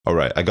All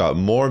right, I got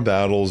more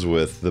battles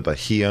with the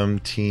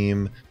Beheeyem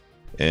team,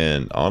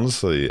 and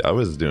honestly, I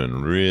was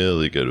doing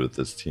really good with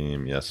this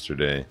team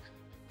yesterday.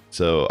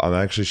 So I'm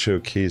actually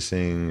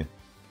showcasing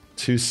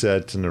 2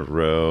 sets in a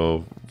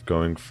row,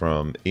 going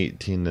from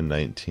 18 to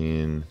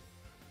 19,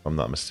 if I'm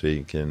not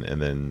mistaken,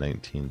 and then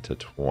 19 to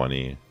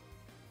 20.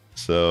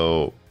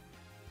 So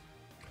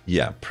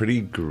yeah, pretty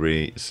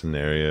great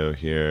scenario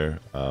here.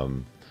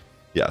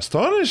 Yeah,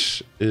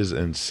 Astonish is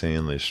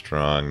insanely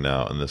strong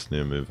now in this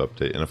new move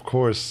update. And of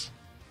course,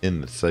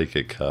 in the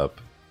Psychic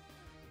Cup,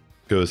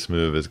 Ghost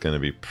move is going to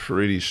be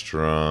pretty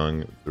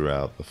strong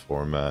throughout the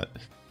format.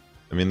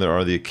 I mean, there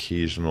are the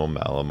occasional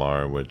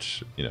Malamar,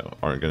 which, you know,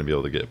 aren't going to be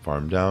able to get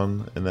farmed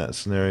down in that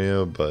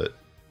scenario, but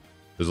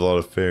there's a lot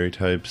of fairy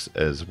types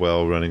as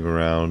well running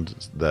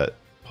around that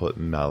put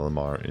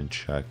Malamar in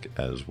check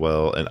as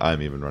well. And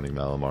I'm even running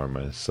Malamar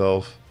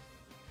myself.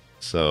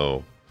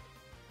 So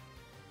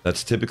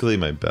that's typically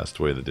my best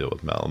way to deal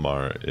with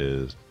Malamar,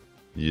 is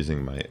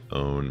using my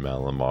own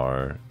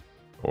Malamar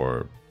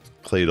or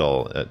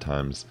Claydol at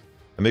times.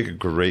 I make a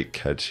great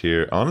catch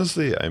here.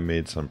 Honestly, I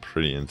made some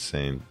pretty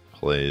insane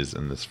plays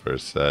in this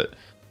first set.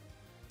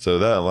 So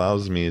that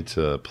allows me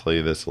to play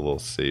this a little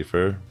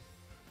safer.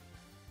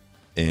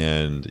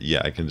 And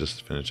yeah, I can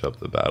just finish up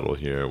the battle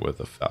here with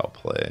a foul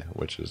play,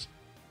 which is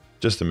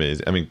just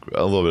amazing. I mean,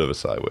 a little bit of a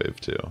side wave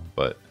too,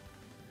 but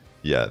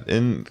yeah,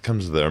 in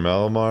comes their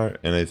Malamar,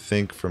 and I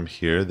think from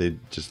here they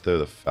just throw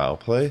the foul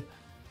play,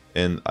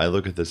 and I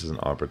look at this as an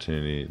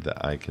opportunity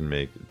that I can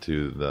make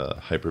to the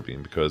Hyper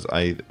Beam, because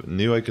I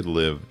knew I could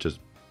live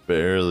just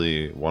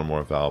barely one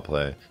more foul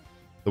play.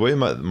 The way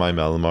my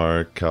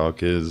Malamar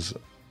calc is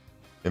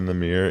in the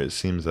mirror, it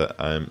seems that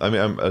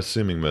I'm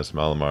assuming most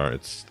Malamar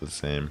it's the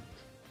same,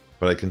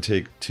 but I can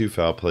take 2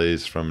 foul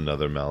plays from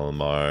another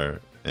Malamar,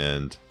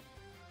 and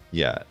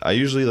yeah, I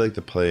usually like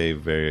to play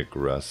very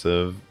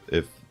aggressive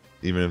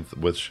even if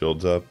with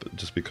shields up,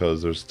 just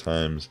because there's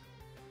times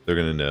they're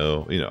gonna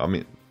know, you know, I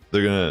mean,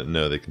 they're gonna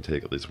know they can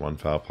take at least 1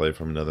 foul play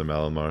from another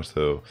Malamar,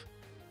 so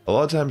a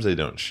lot of times they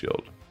don't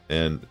shield.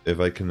 And if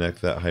I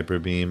connect that Hyper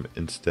Beam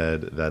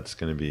instead, that's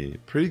gonna be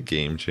pretty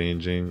game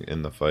changing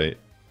in the fight.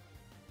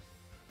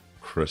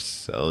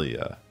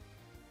 Cresselia.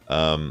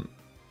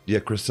 Yeah,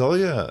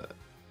 Cresselia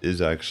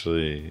is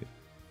actually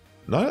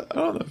not, I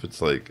don't know if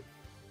it's like,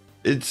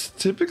 it's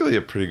typically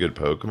a pretty good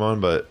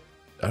Pokemon, but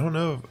I don't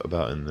know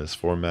about in this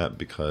format,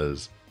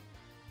 because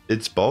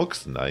its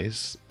bulk's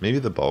nice. Maybe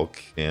the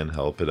bulk can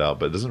help it out,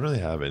 but it doesn't really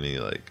have any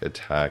like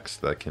attacks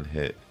that can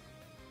hit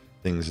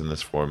things in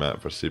this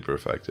format for super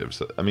effective.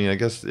 So I mean, I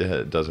guess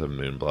it does have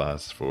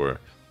Moonblast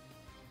for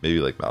maybe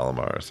like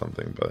Malamar or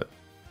something, but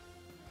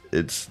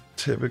it's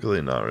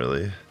typically not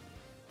really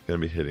gonna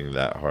be hitting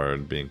that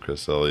hard being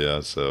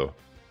Cresselia. So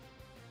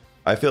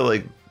I feel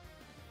like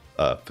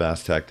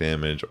fast attack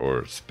damage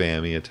or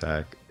spammy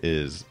attack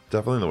is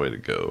definitely the way to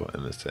go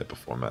in this type of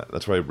format.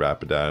 That's why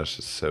Rapidash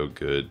is so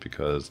good,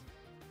 because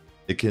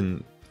it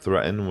can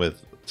threaten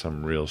with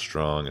some real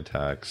strong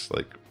attacks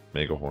like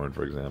Mega Horn,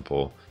 for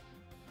example,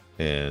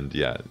 and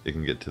yeah, it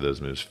can get to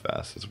those moves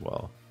fast as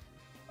well.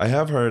 I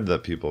have heard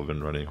that people have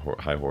been running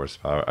high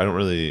horsepower. I don't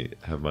really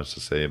have much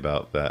to say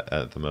about that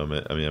at the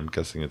moment. I mean, I'm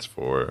guessing it's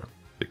for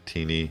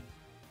Victini.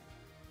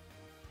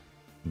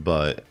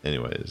 But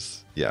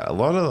anyways, yeah, a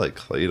lot of like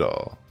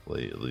Claydol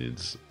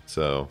leads.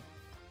 So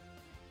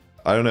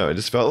I don't know. It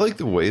just felt like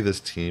the way this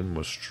team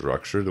was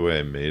structured, the way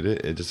I made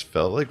it, it just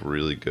felt like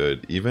really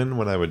good. Even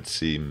when I would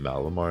see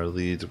Malamar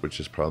leads, which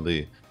is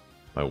probably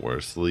my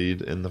worst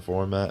lead in the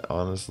format,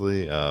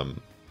 honestly.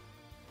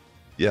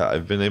 Yeah,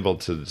 I've been able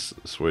to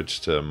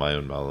switch to my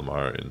own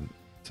Malamar and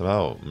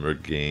somehow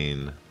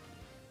regain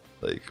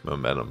like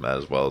momentum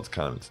as well. It's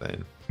kind of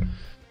insane.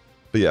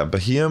 But yeah,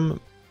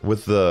 Beheeyem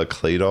with the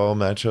Claydol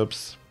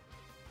matchups,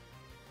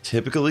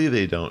 typically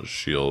they don't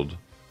shield.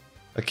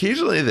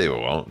 Occasionally they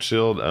won't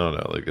shield. I don't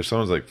know, like if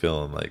someone's like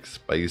feeling like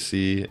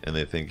spicy and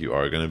they think you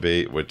are gonna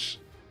bait, which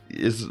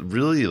is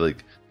really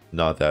like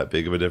not that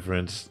big of a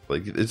difference.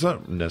 Like it's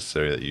not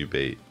necessary that you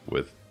bait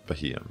with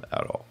Beheeyem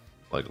at all.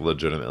 Like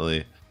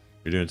legitimately,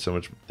 you're doing so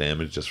much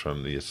damage just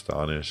from the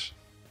Astonish.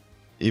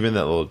 Even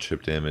that little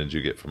chip damage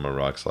you get from a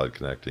Rock Slide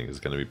connecting is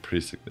going to be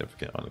pretty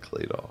significant on a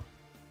Claydol.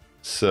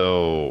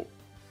 So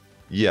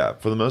yeah,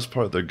 for the most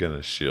part, they're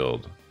gonna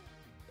shield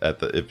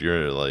if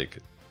you're like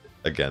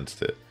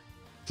against it.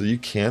 So you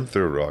can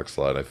throw Rock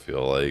Slide, I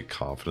feel like,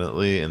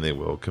 confidently, and they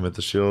will commit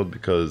the shield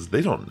because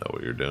they don't know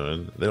what you're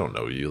doing. They don't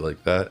know you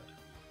like that.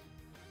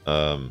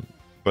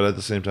 But at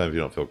the same time, if you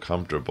don't feel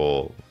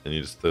comfortable and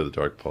you just throw the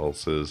Dark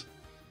Pulses,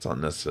 it's not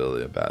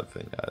necessarily a bad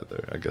thing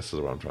either, I guess is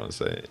what I'm trying to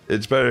say.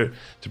 It's better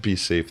to be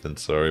safe than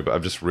sorry, but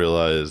I've just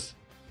realized,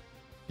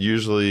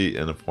 usually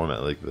in a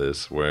format like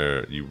this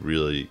where you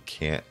really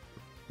can't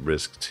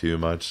risk too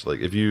much, like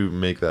if you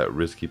make that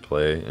risky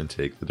play and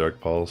take the Dark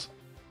Pulse,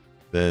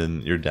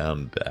 then you're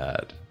down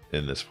bad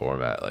in this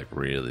format, like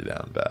really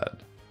down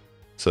bad.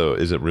 So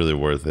is it really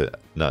worth it?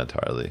 Not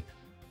entirely.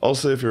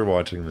 Also, if you're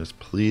watching this,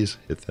 please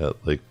hit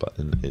that like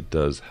button. It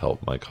does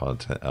help my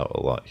content out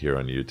a lot here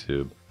on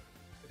YouTube.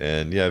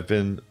 And yeah, I've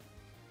been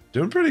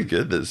Doing pretty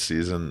good this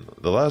season.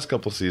 The last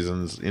couple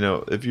seasons, you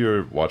know, if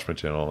you watch my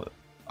channel,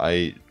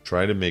 I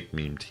try to make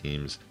meme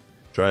teams,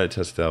 try to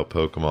test out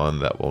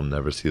Pokemon that will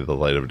never see the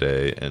light of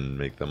day and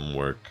make them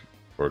work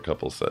for a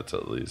couple sets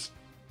at least.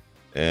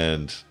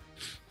 And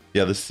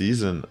yeah, this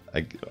season,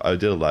 I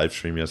did a live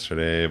stream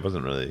yesterday. I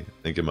wasn't really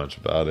thinking much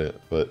about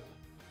it, but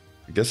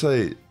I guess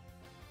I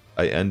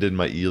ended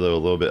my elo a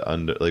little bit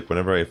under, like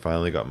whenever I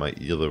finally got my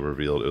elo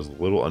revealed, it was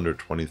a little under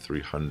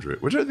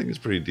 2300, which I think is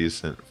pretty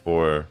decent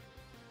for,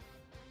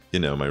 you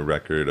know, my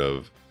record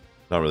of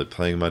not really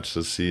playing much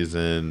this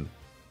season.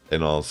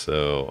 And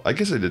also, I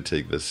guess I did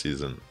take this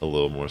season a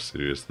little more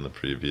serious than the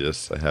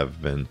previous. I have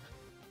been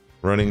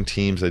running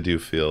teams I do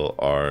feel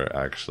are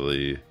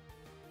actually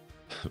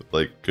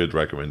like good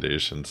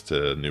recommendations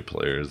to new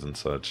players and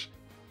such.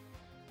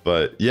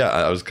 But yeah,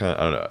 I was kind of,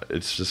 I don't know,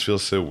 it just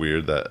feels so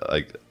weird that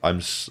like I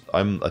think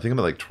I'm at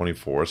like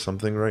 24 or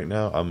something right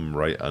now. I'm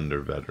right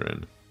under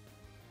veteran.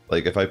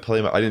 Like if I play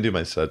I didn't do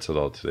my sets at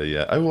all today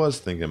yet. I was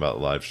thinking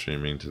about live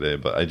streaming today,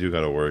 but I do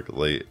gotta work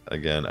late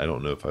again. I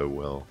don't know if I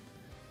will.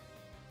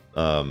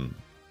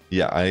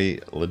 Yeah, I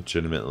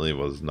legitimately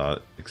was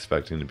not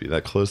expecting to be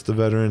that close to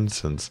veteran,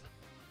 since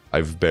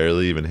I've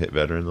barely even hit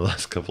veteran the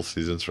last couple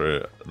seasons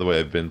for the way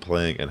I've been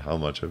playing and how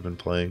much I've been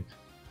playing.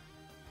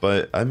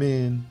 But I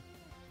mean,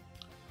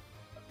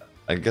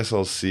 I guess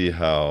I'll see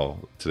how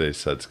today's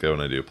sets go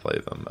when I do play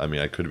them. I mean,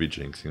 I could be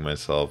jinxing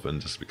myself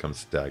and just become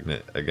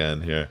stagnant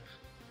again here.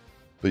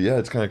 But yeah,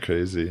 it's kind of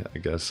crazy. I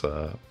guess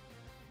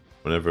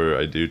whenever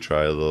I do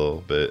try a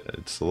little bit,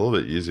 it's a little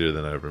bit easier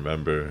than I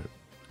remember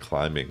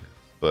climbing.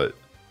 But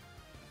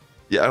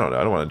yeah, I don't know.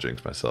 I don't want to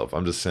jinx myself.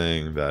 I'm just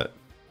saying that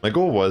my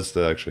goal was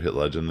to actually hit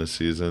legend this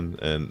season,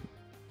 and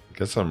I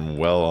guess I'm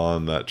well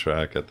on that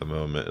track at the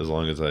moment, as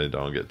long as I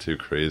don't get too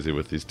crazy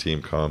with these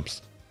team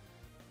comps.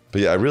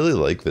 But yeah, I really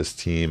like this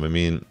team. I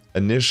mean,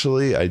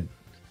 initially, I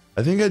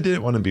think I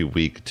didn't want to be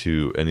weak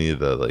to any of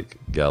the like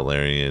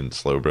Galarian,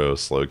 Slowbro,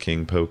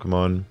 Slowking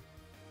Pokemon.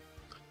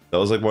 That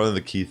was like one of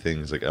the key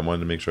things. Like I wanted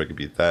to make sure I could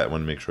beat that. I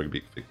wanted to make sure I could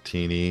beat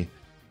Victini.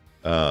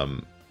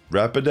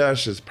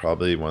 Rapidash is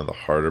probably one of the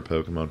harder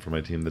Pokemon for my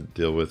team to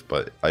deal with,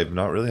 but I've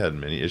not really had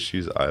many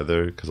issues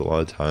either, because a lot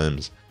of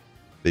times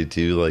they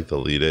do like to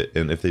lead it,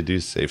 and if they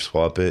do safe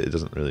swap it, it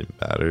doesn't really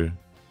matter.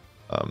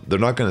 They're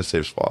not going to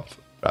safe swap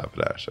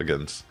Rapidash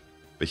against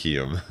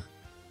Beheeyem.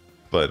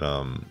 But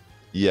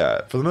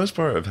yeah, for the most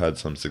part, I've had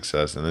some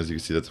success, and as you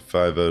can see, that's a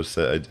 5-0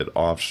 set I did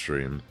off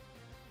stream.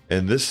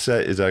 And this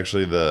set is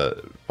actually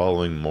the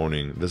following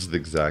morning. This is the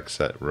exact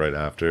set right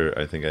after.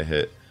 I think I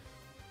hit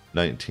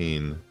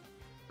 19,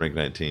 rank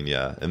 19,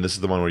 yeah. And this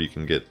is the one where you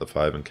can get the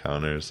 5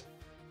 encounters.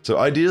 So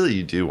ideally,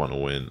 you do want to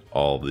win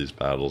all of these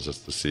battles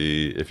just to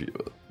see if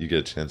you get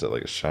a chance at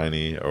like a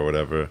shiny or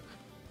whatever.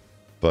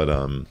 But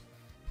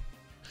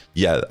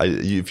yeah,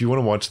 if you want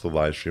to watch the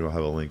live stream, I'll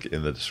have a link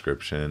in the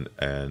description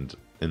and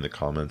in the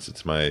comments.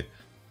 It's my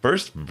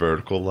first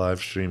vertical live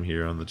stream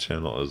here on the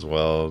channel as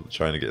well,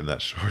 trying to get in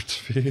that short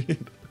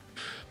speed.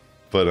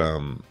 But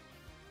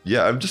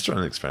yeah, I'm just trying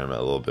to experiment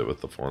a little bit with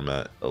the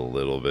format a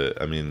little bit.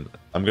 I mean,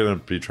 I'm gonna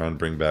be trying to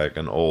bring back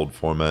an old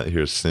format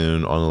here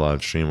soon on the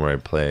live stream where I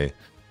play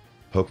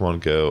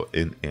Pokemon Go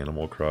in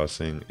Animal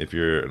Crossing. If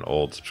you're an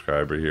old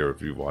subscriber here, or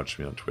if you've watched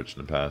me on Twitch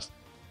in the past,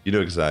 you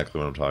know exactly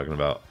what I'm talking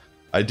about.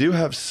 I do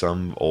have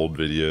some old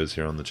videos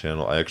here on the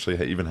channel. I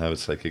actually even have a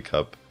Psychic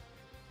Cup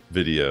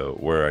video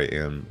where I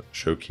am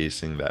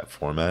showcasing that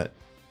format.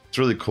 It's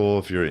really cool.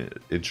 If you're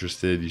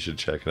interested, you should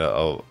check it out.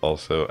 I'll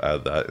also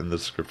add that in the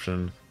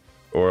description,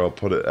 or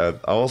I'll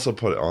also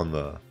put it on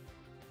the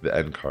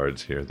end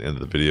cards here at the end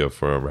of the video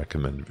for a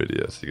recommended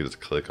video, so you can just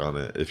click on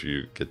it if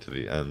you get to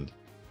the end.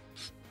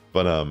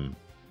 But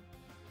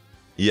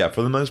yeah,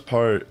 for the most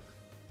part,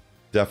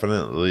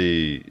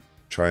 definitely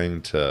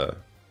trying to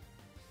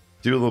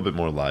do a little bit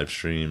more live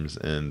streams,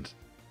 and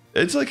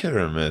it's like hit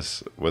or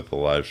miss with the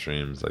live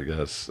streams, I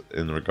guess,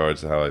 in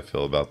regards to how I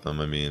feel about them.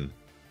 I mean,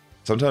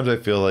 sometimes I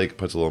feel like it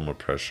puts a little more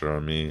pressure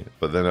on me,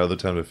 but then other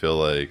times I feel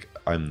like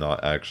I'm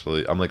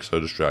like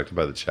so distracted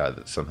by the chat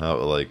that somehow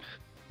it like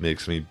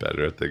makes me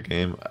better at the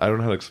game. I don't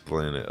know how to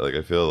explain it. Like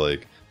I feel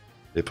like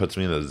it puts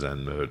me in a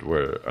zen mode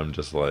where I'm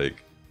just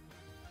like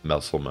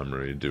muscle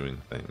memory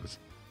doing things.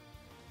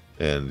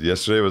 And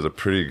yesterday was a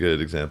pretty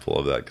good example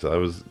of that, because I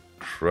was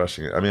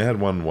crushing it. I mean, I had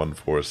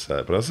 1-1-4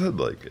 set, but I also had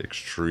like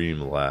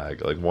extreme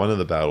lag. Like one of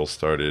the battles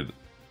started,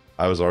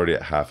 I was already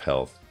at half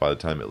health by the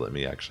time it let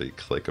me actually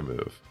click a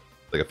move,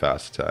 like a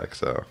fast attack.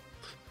 So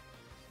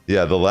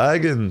yeah, the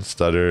lag and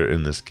stutter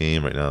in this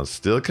game right now is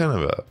still kind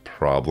of a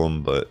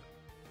problem, but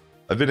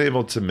I've been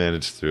able to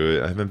manage through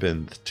it. I haven't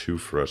been too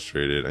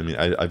frustrated. I mean,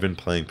 I've been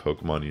playing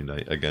Pokemon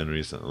Unite again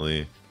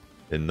recently,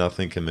 and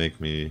nothing can make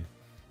me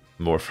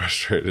more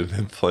frustrated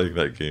than playing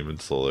that game in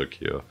solo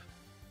queue.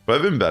 But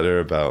I've been better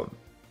about,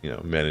 you know,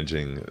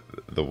 managing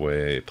the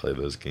way I play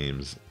those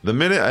games. The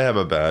minute I have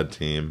a bad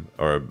team,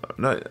 or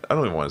not, I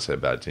don't even want to say a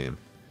bad team,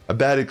 a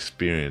bad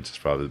experience is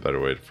probably the better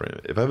way to frame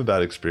it. If I have a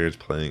bad experience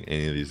playing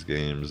any of these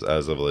games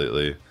as of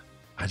lately,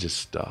 I just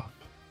stop.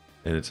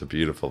 And it's a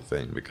beautiful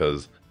thing,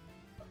 because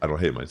I don't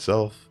hate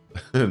myself,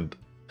 and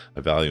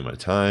I value my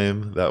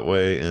time that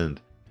way, and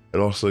it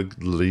also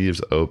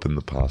leaves open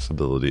the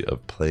possibility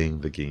of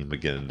playing the game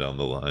again down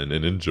the line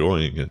and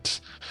enjoying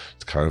it.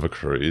 It's kind of a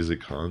crazy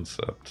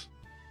concept.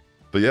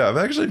 But yeah, I've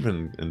actually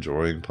been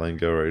enjoying playing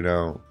Go right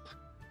now.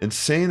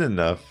 Insane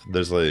enough,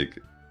 there's like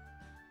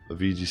a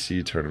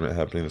VGC tournament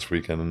happening this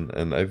weekend,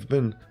 and I've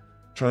been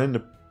trying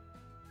to,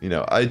 you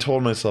know, I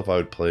told myself I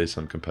would play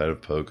some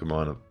competitive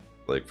Pokemon,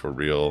 like for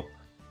real,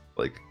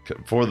 like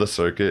for the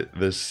circuit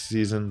this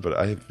season, but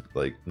I have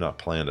like not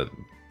planned a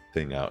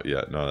thing out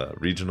yet. Not a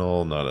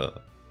regional, not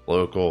a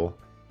local.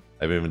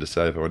 I haven't even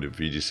decided if I want to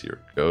do VGC or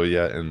Go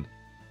yet, and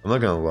I'm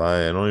not gonna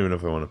lie, I don't even know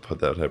if I want to put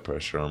that type of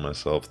pressure on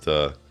myself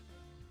to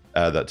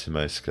add that to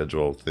my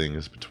schedule.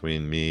 Things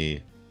between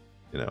me,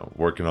 you know,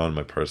 working on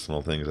my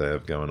personal things I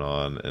have going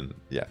on, and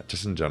yeah,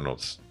 just in general,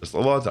 it's a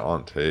lot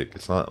to take.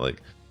 It's not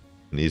like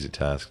an easy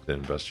task to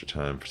invest your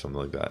time for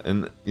something like that.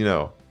 And you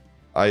know,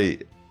 I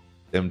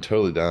am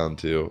totally down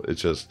to.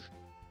 It's just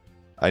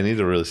I need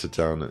to really sit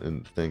down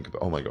and think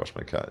about. Oh my gosh,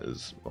 my cat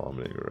is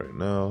vomiting right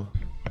now.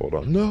 Hold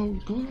on, no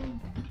glue.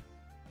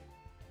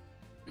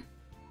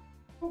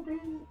 All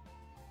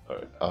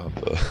right, I'll have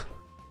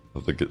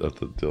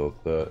to deal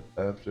with that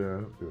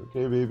after.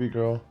 Okay, baby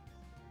girl.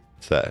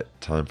 It's that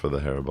time for the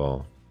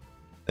hairball.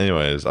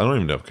 Anyways, I don't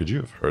even know. Could you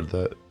have heard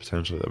that?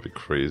 Potentially, that'd be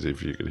crazy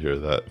if you could hear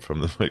that from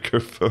the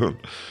microphone.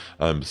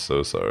 I'm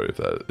so sorry if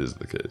that is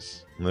the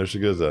case. And there she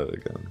goes at it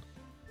again.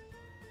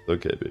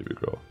 Okay, baby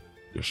girl.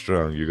 You're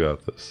strong. You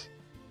got this.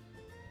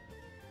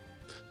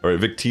 Alright,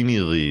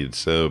 Victini lead.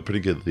 So, pretty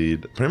good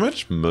lead. Pretty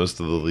much most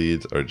of the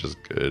leads are just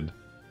good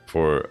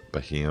for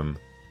Beheeyem.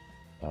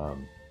 Oh,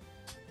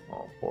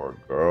 poor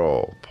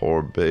girl.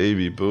 Poor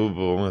baby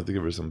boo-boo. I'm gonna have to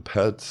give her some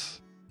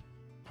pets.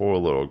 Poor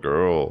little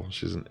girl.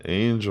 She's an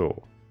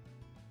angel.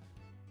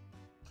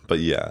 But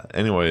yeah,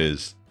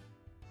 anyways,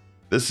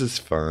 this is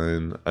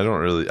fine. I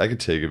could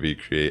take a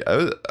V-Create.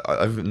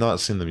 I've not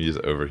seen them use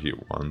Overheat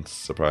once,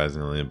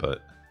 surprisingly,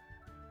 but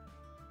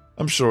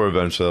I'm sure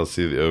eventually I'll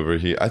see the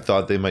Overheat. I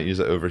thought they might use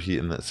the Overheat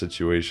in that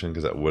situation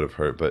because that would have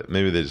hurt, but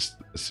maybe they just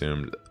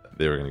assumed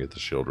they were going to get the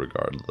shield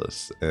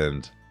regardless,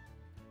 and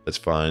that's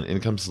fine. In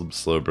comes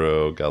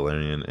Slowbro,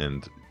 Galarian,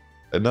 and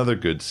another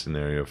good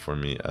scenario for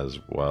me as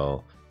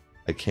well.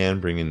 I can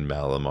bring in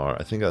Malamar.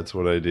 I think that's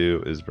what I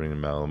do, is bring in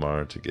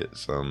Malamar to get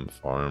some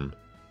farm.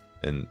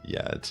 And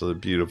yeah, it's a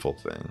beautiful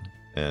thing.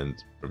 And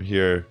from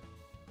here,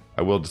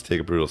 I will just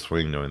take a brutal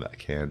swing knowing that I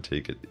can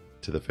take it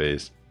to the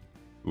face.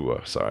 Ooh,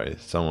 sorry.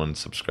 Someone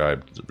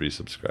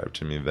resubscribed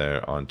to me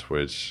there on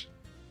Twitch.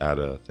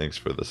 Ada, thanks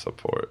for the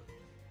support.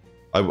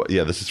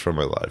 Yeah, this is from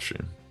my live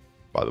stream,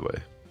 by the way.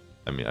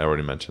 I mean, I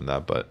already mentioned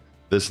that, but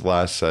this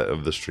last set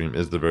of the stream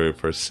is the very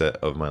first set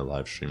of my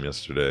live stream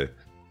yesterday.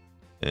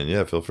 And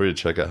yeah, feel free to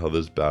check out how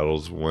those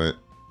battles went.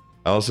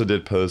 I also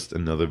did post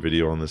another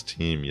video on this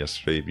team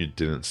yesterday if you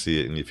didn't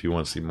see it, and if you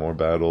want to see more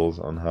battles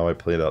on how I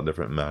played out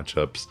different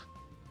matchups,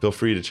 feel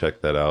free to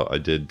check that out. I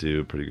did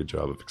do a pretty good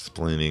job of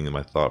explaining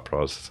my thought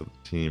process of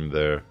the team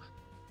there.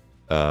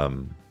 But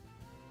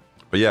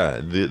yeah,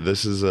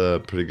 this is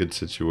a pretty good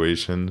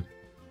situation.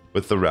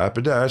 With the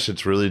Rapidash,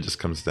 it really just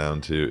comes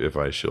down to if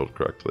I shield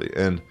correctly.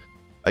 And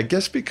I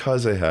guess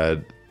because I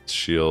had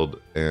shield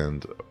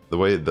and the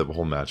way the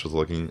whole match was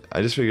looking,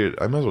 I just figured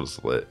I might as well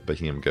just let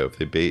Beheeyem go. If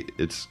they bait,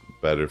 it's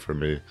better for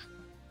me.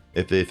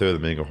 If they throw the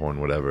Mega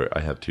Horn, whatever,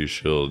 I have 2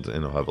 shields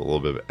and I'll have a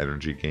little bit of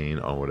energy gain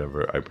on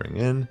whatever I bring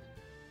in.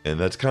 And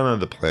that's kind of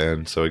the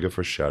plan. So I go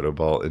for Shadow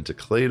Ball into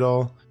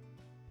Claydol,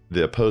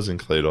 the opposing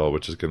Claydol,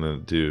 which is going to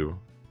do...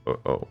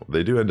 Oh,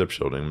 they do end up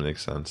shielding,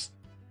 makes sense.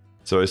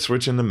 So I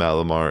switch into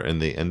Malamar and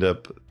they end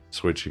up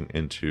switching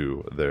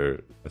into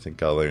their, I think,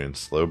 Galarian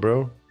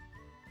Slowbro.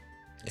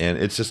 And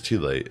it's just too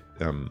late.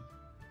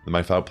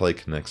 My foul play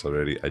connects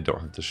already. I don't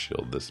have to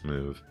shield this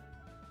move.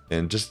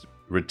 And just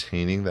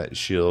retaining that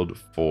shield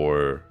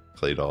for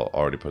Claydol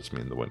already puts me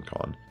in the win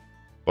con.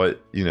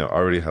 But, you know, I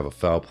already have a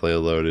foul play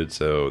loaded,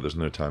 so there's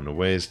no time to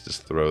waste.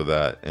 Just throw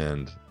that,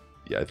 and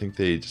yeah, I think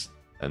they just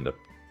end up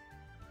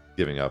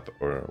giving up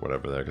or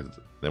whatever there because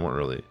they weren't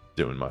really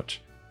doing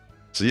much.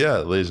 So yeah,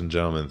 ladies and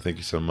gentlemen, thank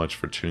you so much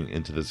for tuning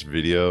into this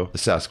video. The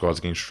Sass Squad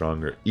is getting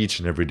stronger each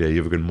and every day. You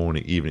have a good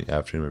morning, evening,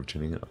 afternoon, for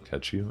tuning in. I'll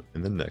catch you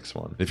in the next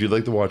one. If you'd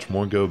like to watch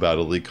more Go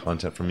Battle League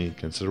content from me,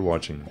 consider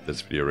watching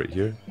this video right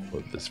here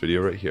or this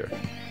video right here.